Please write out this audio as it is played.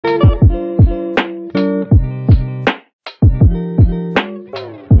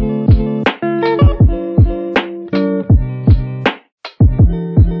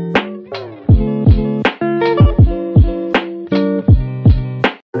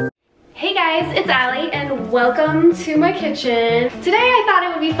guys, it's Allie and welcome to my kitchen. Today I thought it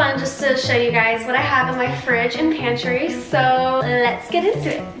would be fun just to show you guys what I have in my fridge and pantry, so let's get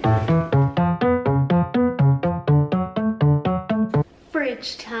into it.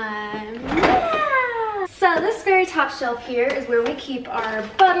 Fridge time. Yeah! So this very top shelf here is where we keep our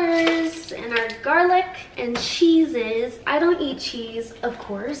butters and our garlic and cheeses. I don't eat cheese, of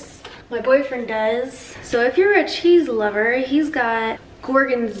course. My boyfriend does. So if you're a cheese lover, he's got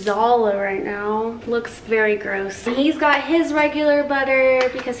gorgonzola right now. Looks very gross. And he's got his regular butter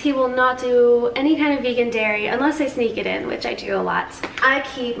because he will not do any kind of vegan dairy unless I sneak it in, which I do a lot. I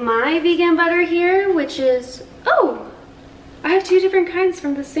keep my vegan butter here, which is, oh, I have two different kinds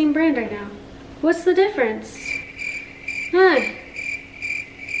from the same brand right now. What's the difference?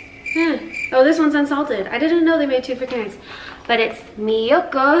 Oh, this one's unsalted. I didn't know they made two different kinds. But it's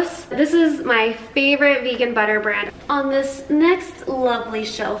Miyokos. This is my favorite vegan butter brand. On this next lovely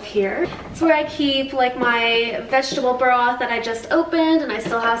shelf here, it's where I keep like my vegetable broth that I just opened and I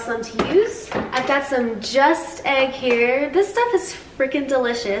still have some to use. I've got some Just Egg here. This stuff is freaking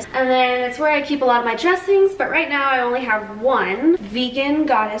delicious. And then it's where I keep a lot of my dressings, but right now I only have one vegan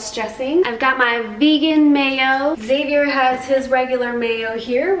goddess dressing. I've got my vegan mayo. Xavier has his regular mayo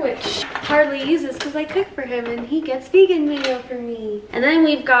here, which hardly uses because I cook for him and he gets vegan mayo for me. And then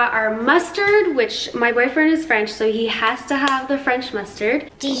we've got our mustard, which my boyfriend is French, so he has to have the French mustard.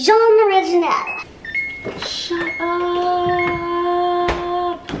 Dijon original. Shut up.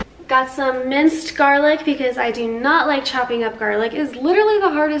 Got some minced garlic because I do not like chopping up garlic. It's literally the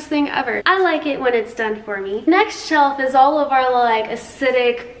hardest thing ever. I like it when it's done for me. Next shelf is all of our like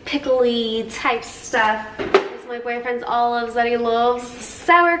acidic, pickly type stuff. My boyfriend's olives that he loves.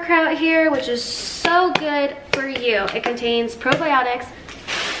 Sauerkraut here, which is so good for you. It contains probiotics.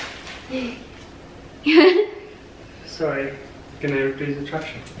 Sorry, can I repeat the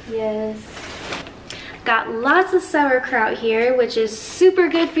instruction? Yes. Got lots of sauerkraut here, which is super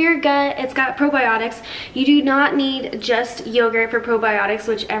good for your gut. It's got probiotics. You do not need just yogurt for probiotics,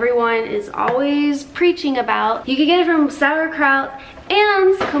 which everyone is always preaching about. You can get it from sauerkraut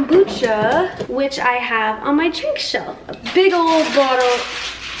and kombucha, which I have on my drink shelf. A big old bottle.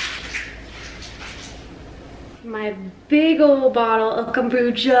 My big old bottle of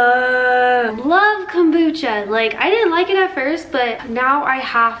kombucha. Love kombucha. Like, I didn't like it at first, but now I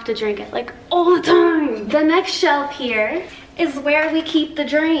have to drink it like all the time. The next shelf here is where we keep the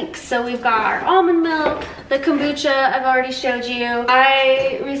drinks. So we've got our almond milk, the kombucha I've already showed you.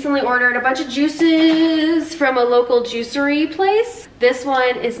 I recently ordered a bunch of juices from a local juicery place. This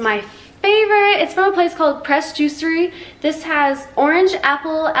one is my favorite. It's from a place called Press Juicery. This has orange,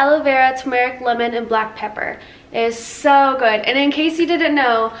 apple, aloe vera, turmeric, lemon, and black pepper. It is so good. And in case you didn't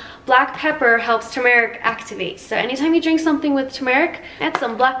know, black pepper helps turmeric activate. So anytime you drink something with turmeric, add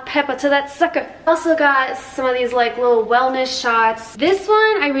some black pepper to that sucker. Also got some of these like little wellness shots. This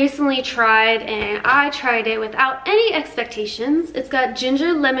one I recently tried and I tried it without any expectations. It's got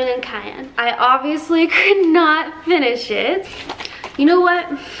ginger, lemon, and cayenne. I obviously could not finish it. You know what?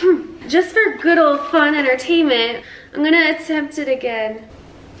 Just for good old fun entertainment, I'm gonna attempt it again.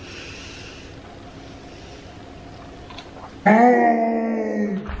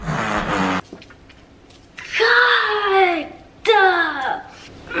 God! Duh.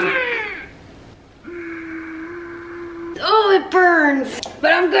 Oh, it burns,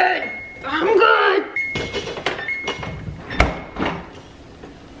 but I'm good. I'm good.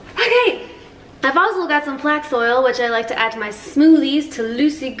 Okay. I've also got some flax oil, which I like to add to my smoothies to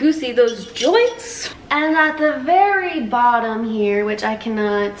loosey-goosey those joints. And at the very bottom here, which I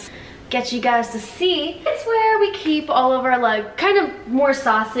cannot get you guys to see, it's where we keep all of our like kind of more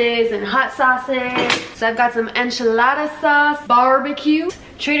sauces and hot sauces. So I've got some enchilada sauce, barbecue,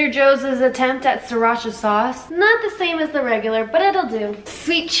 Trader Joe's attempt at sriracha sauce. Not the same as the regular, but it'll do.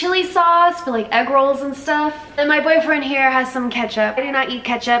 Sweet chili sauce for like egg rolls and stuff. And my boyfriend here has some ketchup. I do not eat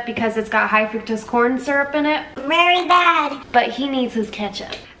ketchup because it's got high fructose corn syrup in it. Very bad. But he needs his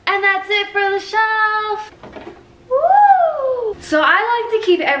ketchup. And that's it for the shelf. Woo! So I like to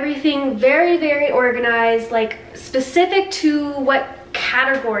keep everything very, very organized, like specific to what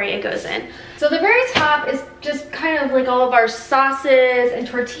category it goes in. So the very top is just kind of like all of our sauces and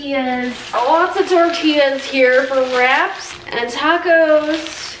tortillas. Lots of tortillas here for wraps and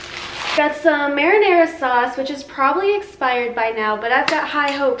tacos. Got some marinara sauce, which is probably expired by now, but I've got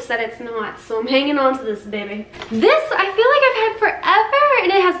high hopes that it's not, so I'm hanging on to this baby. This I feel like I've had forever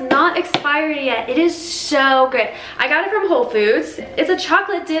and it has not expired yet. It is so good. I got it from Whole Foods. It's a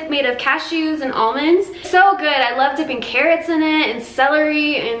chocolate dip made of cashews and almonds. So good. I love dipping carrots in it and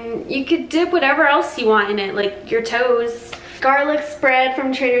celery, and you could dip whatever else you want in it, like your toes. Garlic spread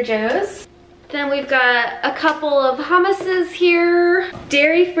from Trader Joe's. Then we've got a couple of hummuses here.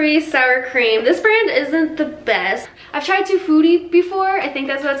 Dairy-free sour cream. This brand isn't the best. I've tried Foodie before. I think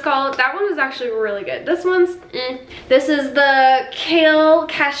that's what it's called. That one was actually really good. This one's This is the kale,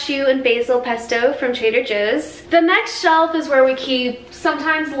 cashew, and basil pesto from Trader Joe's. The next shelf is where we keep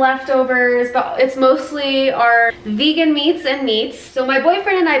sometimes leftovers, but it's mostly our vegan meats and meats. So my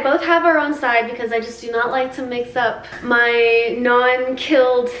boyfriend and I both have our own side because I just do not like to mix up my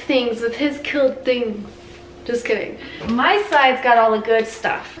non-killed things with his killed things. Just kidding. My side's got all the good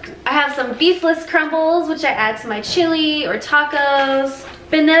stuff. I have some beefless crumbles, which I add to my chili or tacos.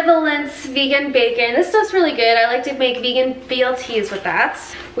 Benevolence vegan bacon. This stuff's really good. I like to make vegan BLTs with that.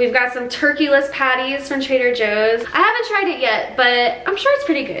 We've got some turkeyless patties from Trader Joe's. I haven't tried it yet, but I'm sure it's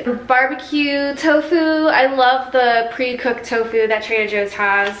pretty good. Barbecue tofu. I love the pre-cooked tofu that Trader Joe's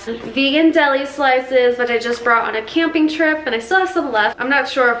has. Vegan deli slices, which I just brought on a camping trip, and I still have some left. I'm not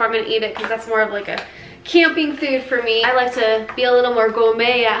sure if I'm gonna eat it because that's more of like a camping food for me. I like to be a little more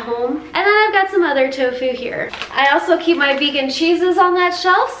gourmet at home. And then I've got some other tofu here. I also keep my vegan cheeses on that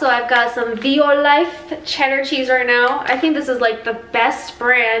shelf, so I've got some Violife cheddar cheese right now. I think this is like the best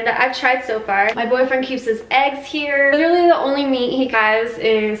brand that I've tried so far. My boyfriend keeps his eggs here. Literally the only meat he has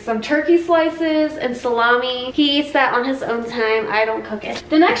is some turkey slices and salami. He eats that on his own time. I don't cook it.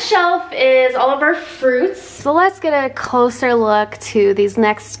 The next shelf is all of our fruits. So let's get a closer look to these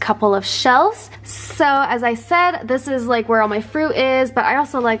next couple of shelves. So as I said, this is like where all my fruit is, but I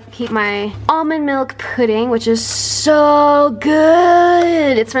also like to keep my almond milk pudding, which is so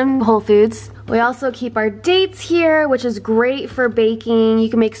good. It's from Whole Foods. We also keep our dates here, which is great for baking. You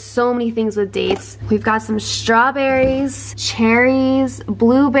can make so many things with dates. We've got some strawberries, cherries,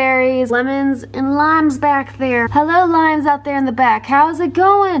 blueberries, lemons, and limes back there. Hello, limes out there in the back. How's it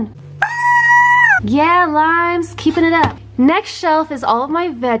going? Yeah, limes, keeping it up. Next shelf is all of my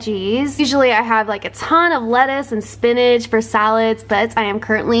veggies. Usually I have like a ton of lettuce and spinach for salads, but I am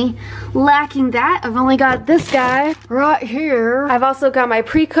currently lacking that. I've only got this guy right here. I've also got my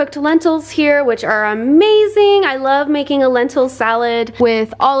pre-cooked lentils here, which are amazing. I love making a lentil salad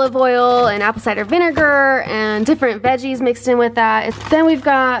with olive oil and apple cider vinegar and different veggies mixed in with that. Then we've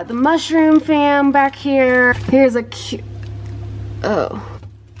got the mushroom fam back here. Here's a cute,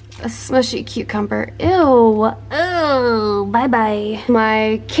 a smushy cucumber. Ew. Oh, bye-bye.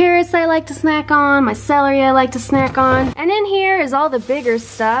 My carrots I like to snack on, my celery I like to snack on. And in here is all the bigger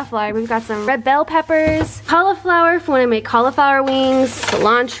stuff. Like we've got some red bell peppers, cauliflower for when I make cauliflower wings,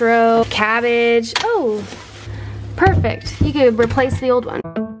 cilantro, cabbage. Oh, perfect. You could replace the old one.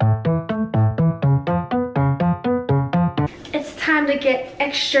 It's time to get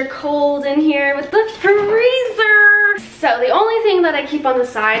extra cold in here with the freezer. So the only thing that I keep on the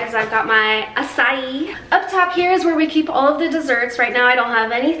side is I've got my acai. Up top here is where we keep all of the desserts. Right now I don't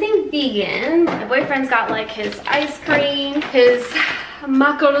have anything vegan. My boyfriend's got like his ice cream, his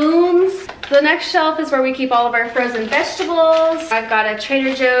macaroons. The next shelf is where we keep all of our frozen vegetables. I've got a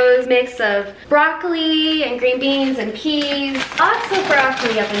Trader Joe's mix of broccoli and green beans and peas. Lots of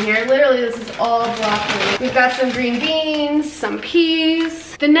broccoli up in here. Literally, this is all broccoli. We've got some green beans, some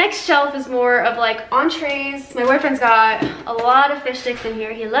peas. The next shelf is more of like entrees. My boyfriend's got a lot of fish sticks in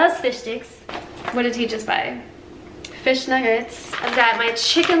here. He loves fish sticks. What did he just buy? Fish nuggets. I've got my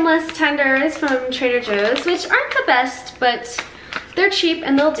chickenless tenders from Trader Joe's, which aren't the best, but they're cheap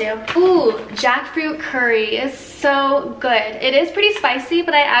and they'll do. Ooh, jackfruit curry is so good. It is pretty spicy,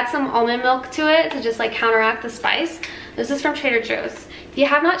 but I add some almond milk to it to just like counteract the spice. This is from Trader Joe's. If you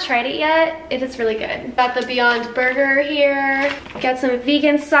have not tried it yet, it is really good. Got the Beyond Burger here. Got some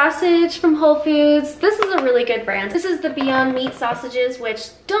vegan sausage from Whole Foods. This is a really good brand. This is the Beyond Meat sausages,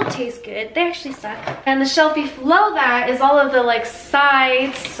 which don't taste good. They actually suck. And the shelf below that is all of the like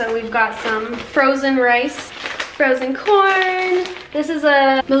sides. So we've got some frozen rice, frozen corn. This is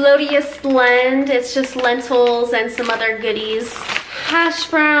a melodious blend. It's just lentils and some other goodies. Hash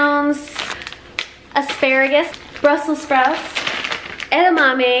browns, asparagus, Brussels sprouts,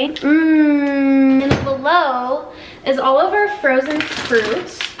 edamame. And below is all of our frozen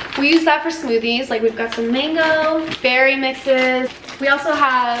fruits. We use that for smoothies. Like we've got some mango, berry mixes. We also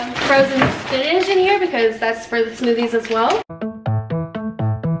have frozen spinach in here because that's for the smoothies as well.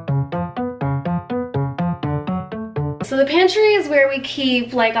 So the pantry is where we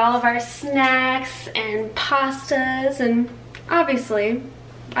keep like all of our snacks and pastas, and obviously,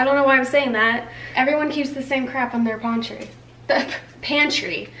 I don't know why I'm saying that, everyone keeps the same crap in their pantry.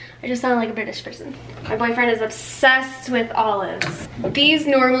 Pantry. I just sound like a British person. My boyfriend is obsessed with olives. These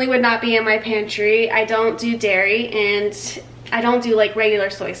normally would not be in my pantry. I don't do dairy and I don't do like regular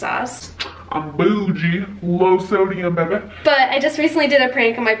soy sauce. I'm bougie, low sodium, baby. But I just recently did a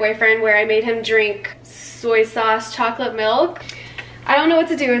prank on my boyfriend where I made him drink soy sauce chocolate milk. I don't know what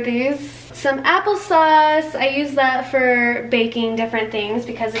to do with these. Some applesauce. I use that for baking different things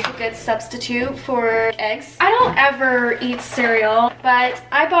because it's a good substitute for eggs. I don't ever eat cereal, but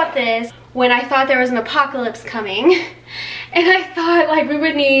I bought this when I thought there was an apocalypse coming. And I thought like we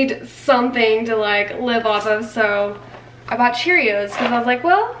would need something to like live off of, so I bought Cheerios because I was like,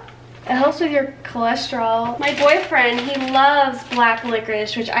 well, it helps with your cholesterol. My boyfriend, he loves black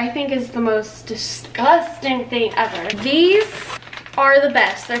licorice, which I think is the most disgusting thing ever. These are the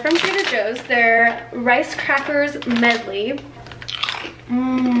best. They're from Trader Joe's. They're rice crackers medley.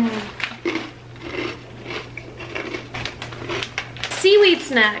 Seaweed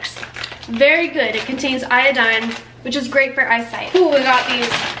snacks. Very good. It contains iodine, which is great for eyesight. Ooh, we got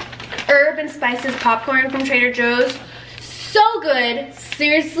these herb and spices popcorn from Trader Joe's. So good.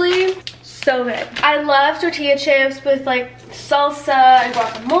 Seriously, so good. I love tortilla chips with like salsa and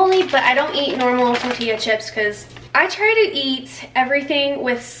guacamole, but I don't eat normal tortilla chips because I try to eat everything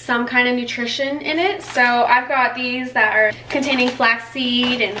with some kind of nutrition in it. So I've got these that are containing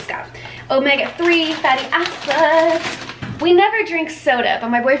flaxseed and it's got omega-3 fatty acids. We never drink soda, but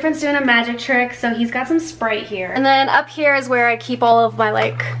my boyfriend's doing a magic trick, so he's got some Sprite here. And then up here is where I keep all of my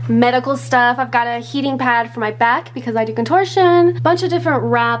like medical stuff. I've got a heating pad for my back because I do contortion, a bunch of different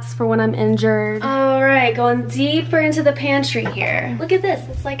wraps for when I'm injured. All right, going deeper into the pantry here. Look at this,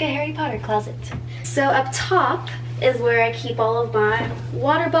 it's like a Harry Potter closet. So up top is where I keep all of my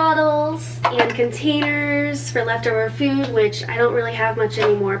water bottles and containers for leftover food, which I don't really have much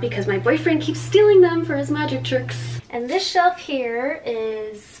anymore because my boyfriend keeps stealing them for his magic tricks. And this shelf here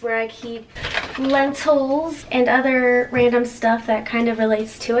is where I keep lentils and other random stuff that kind of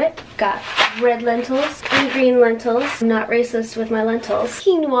relates to it. Got red lentils and green lentils. I'm not racist with my lentils.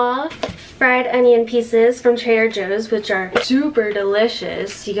 Quinoa, fried onion pieces from Trader Joe's, which are super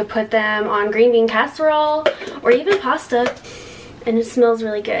delicious. You could put them on green bean casserole or even pasta, and it smells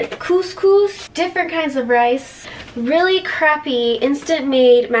really good. Couscous, different kinds of rice, really crappy instant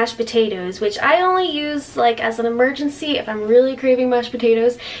made mashed potatoes, which I only use like as an emergency if I'm really craving mashed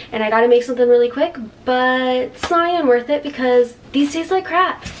potatoes and I gotta make something really quick, but it's not even worth it because these taste like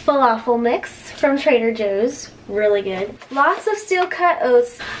crap. Falafel mix from Trader Joe's, really good. Lots of steel cut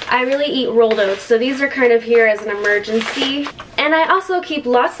oats. I really eat rolled oats, so these are kind of here as an emergency. And I also keep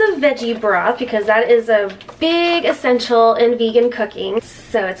lots of veggie broth because that is a big essential in vegan cooking.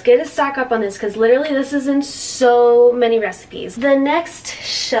 So it's good to stock up on this because literally this is in so many recipes. The next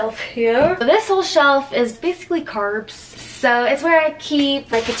shelf here. This whole shelf is basically carbs. So it's where I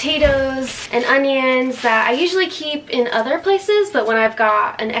keep my potatoes and onions that I usually keep in other places, but when I've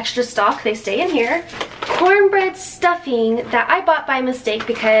got an extra stock, they stay in here. Cornbread stuffing that I bought by mistake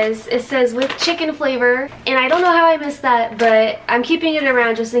because it says with chicken flavor, and I don't know how I missed that, but I'm keeping it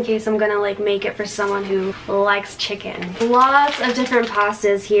around just in case I'm gonna like make it for someone who likes chicken. Lots of different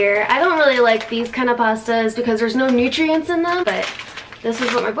pastas here. I don't really like these kind of pastas because there's no nutrients in them, but this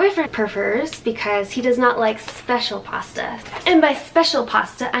is what my boyfriend prefers because he does not like special pasta. And by special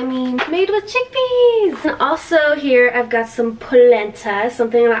pasta, I mean made with chickpeas. And also here I've got some polenta,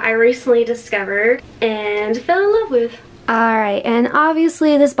 something that I recently discovered and fell in love with. Alright, and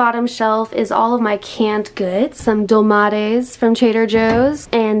obviously this bottom shelf is all of my canned goods. Some tomates from Trader Joe's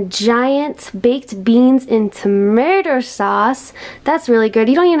and giant baked beans in tomato sauce. That's really good.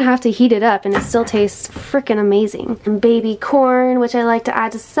 You don't even have to heat it up and it still tastes freaking amazing. And baby corn, which I like to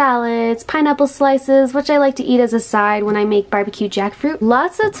add to salads. Pineapple slices, which I like to eat as a side when I make barbecue jackfruit.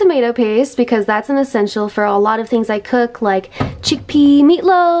 Lots of tomato paste because that's an essential for a lot of things I cook, like chickpea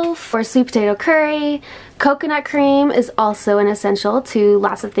meatloaf or sweet potato curry. Coconut cream is also an essential to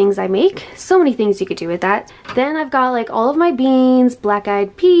lots of things I make. So many things you could do with that. Then I've got like all of my beans,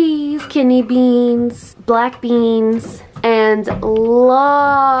 black-eyed peas, kidney beans, black beans, and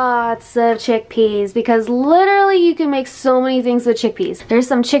lots of chickpeas because literally you can make so many things with chickpeas. There's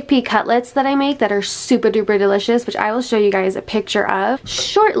some chickpea cutlets that I make that are super duper delicious, which I will show you guys a picture of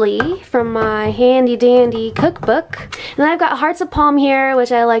shortly from my handy dandy cookbook. And then I've got hearts of palm here,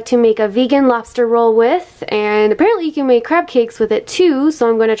 which I like to make a vegan lobster roll with, and apparently you can make crab cakes with it too, so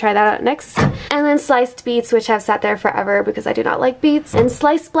I'm going to try that out next. And then sliced beets, which have sat there forever because I do not like beets, and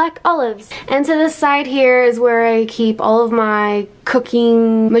sliced black olives. And to the side here is where I keep all of my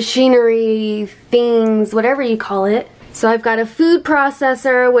cooking machinery things, whatever you call it. So I've got a food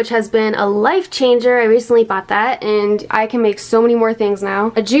processor, which has been a life changer. I recently bought that and I can make so many more things now.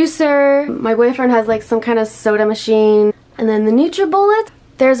 A juicer, my boyfriend has like some kind of soda machine, and then the NutriBullet.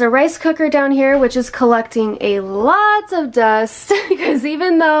 There's a rice cooker down here which is collecting a lot of dust because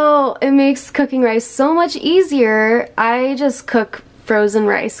even though it makes cooking rice so much easier, I just cook frozen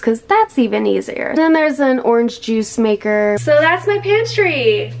rice because that's even easier. Then there's an orange juice maker. So that's my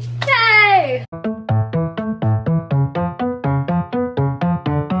pantry. Yay!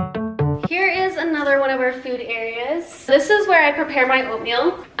 Here is another one of our food areas. This is where I prepare my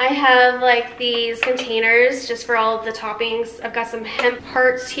oatmeal. I have like these containers just for all of the toppings. I've got some hemp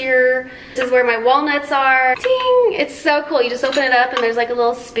hearts here. This is where my walnuts are. Ding! It's so cool. You just open it up and there's like a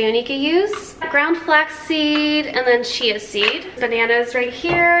little spoon you can use. Ground flax seed and then chia seed. Bananas right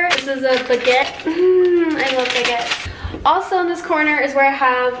here. This is a baguette. I love baguettes. Also in this corner is where I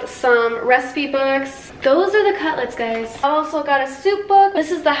have some recipe books. Those are the cutlets, guys. I've also got a soup book. This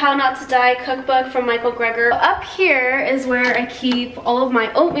is the How Not to Die cookbook from Michael Greger. Up here is where I keep all of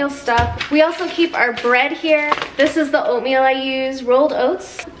my oatmeal stuff. We also keep our bread here. This is the oatmeal I use, rolled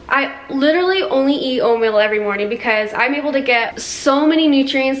oats. I literally only eat oatmeal every morning because I'm able to get so many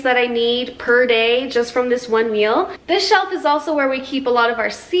nutrients that I need per day just from this one meal. This shelf is also where we keep a lot of our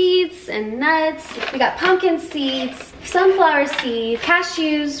seeds and nuts. We got pumpkin seeds, sunflower seeds,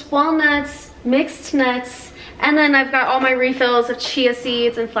 cashews, walnuts, mixed nuts, and then I've got all my refills of chia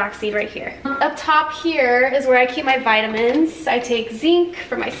seeds and flaxseed right here. Up top here is where I keep my vitamins. I take zinc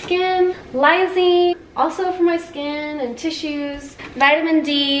for my skin, lysine also for my skin and tissues. Vitamin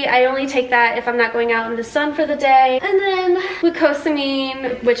D, I only take that if I'm not going out in the sun for the day. And then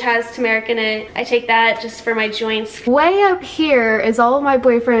glucosamine, which has turmeric in it. I take that just for my joints. Way up here is all of my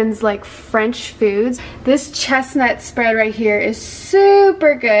boyfriend's like French foods. This chestnut spread right here is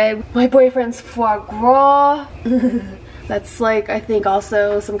super good. My boyfriend's foie gras. That's like, I think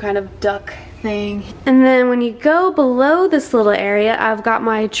also some kind of duck thing. And then when you go below this little area, I've got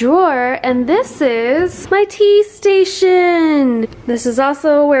my drawer, and this is my tea station. This is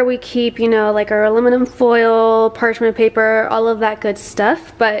also where we keep, you know, like our aluminum foil, parchment paper, all of that good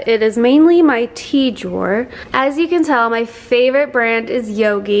stuff, but it is mainly my tea drawer. As you can tell, my favorite brand is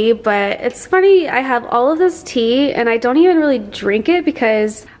Yogi, but it's funny, I have all of this tea and I don't even really drink it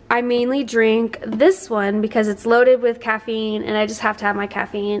because I mainly drink this one because it's loaded with caffeine and I just have to have my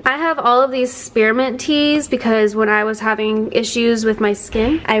caffeine. I have all of these spearmint teas because when I was having issues with my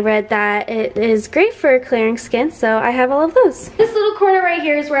skin, I read that it is great for clearing skin, so I have all of those. This little corner right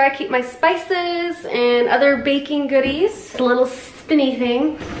here is where I keep my spices and other baking goodies. It's a little spinny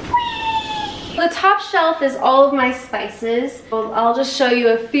thing. The top shelf is all of my spices. I'll just show you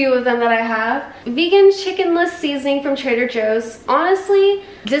a few of them that I have. Vegan chickenless seasoning from Trader Joe's. Honestly,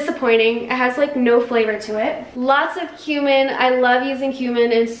 disappointing. It has like no flavor to it. Lots of cumin. I love using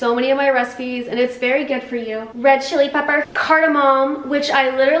cumin in so many of my recipes and it's very good for you. Red chili pepper. Cardamom, which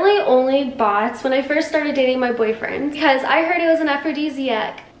I literally only bought when I first started dating my boyfriend because I heard it was an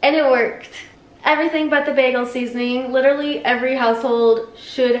aphrodisiac and it worked. Everything but the bagel seasoning. Literally every household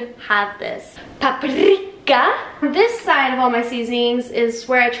should have this. Paprika. This side of all my seasonings is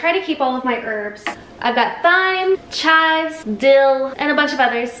where I try to keep all of my herbs. I've got thyme, chives, dill, and a bunch of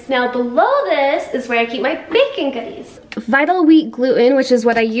others. Now below this is where I keep my baking goodies. Vital wheat gluten, which is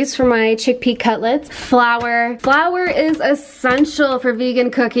what I use for my chickpea cutlets. Flour. Flour is essential for vegan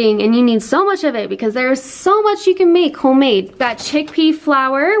cooking and you need so much of it because there's so much you can make homemade. Got chickpea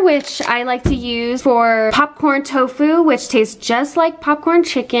flour, which I like to use for popcorn tofu, which tastes just like popcorn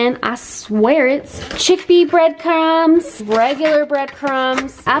chicken. I swear it's. Chickpea breadcrumbs, regular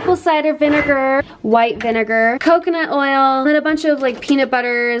breadcrumbs, apple cider vinegar, white vinegar, coconut oil, and a bunch of like peanut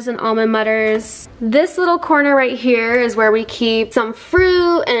butters and almond butters. This little corner right here is where we keep some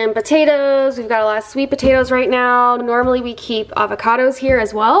fruit and potatoes. We've got a lot of sweet potatoes right now. Normally we keep avocados here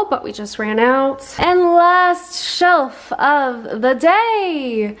as well, but we just ran out. And last shelf of the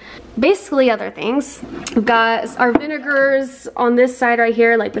day, basically other things. We've got our vinegars on this side right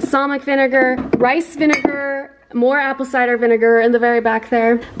here, like balsamic vinegar, rice vinegar, more apple cider vinegar in the very back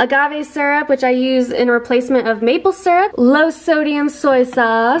there. Agave syrup, which I use in replacement of maple syrup. Low sodium soy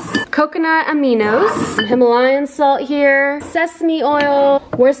sauce. Coconut aminos. Himalayan salt here. Sesame oil.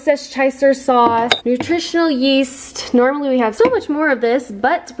 Worcestershire sauce. Nutritional yeast. Normally we have so much more of this,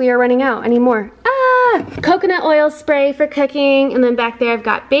 but we are running out. I need more. Coconut oil spray for cooking, and then back there I've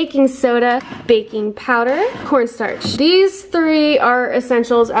got baking soda, baking powder, cornstarch. These three are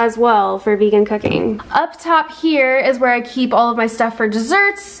essentials as well for vegan cooking. Up top here is where I keep all of my stuff for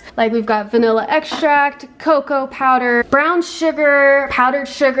desserts, like we've got vanilla extract, cocoa powder, brown sugar, powdered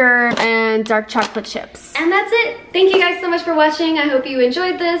sugar, and dark chocolate chips. And that's it. Thank you guys so much for watching. I hope you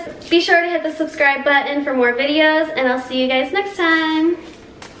enjoyed this. Be sure to hit the subscribe button for more videos, and I'll see you guys next time.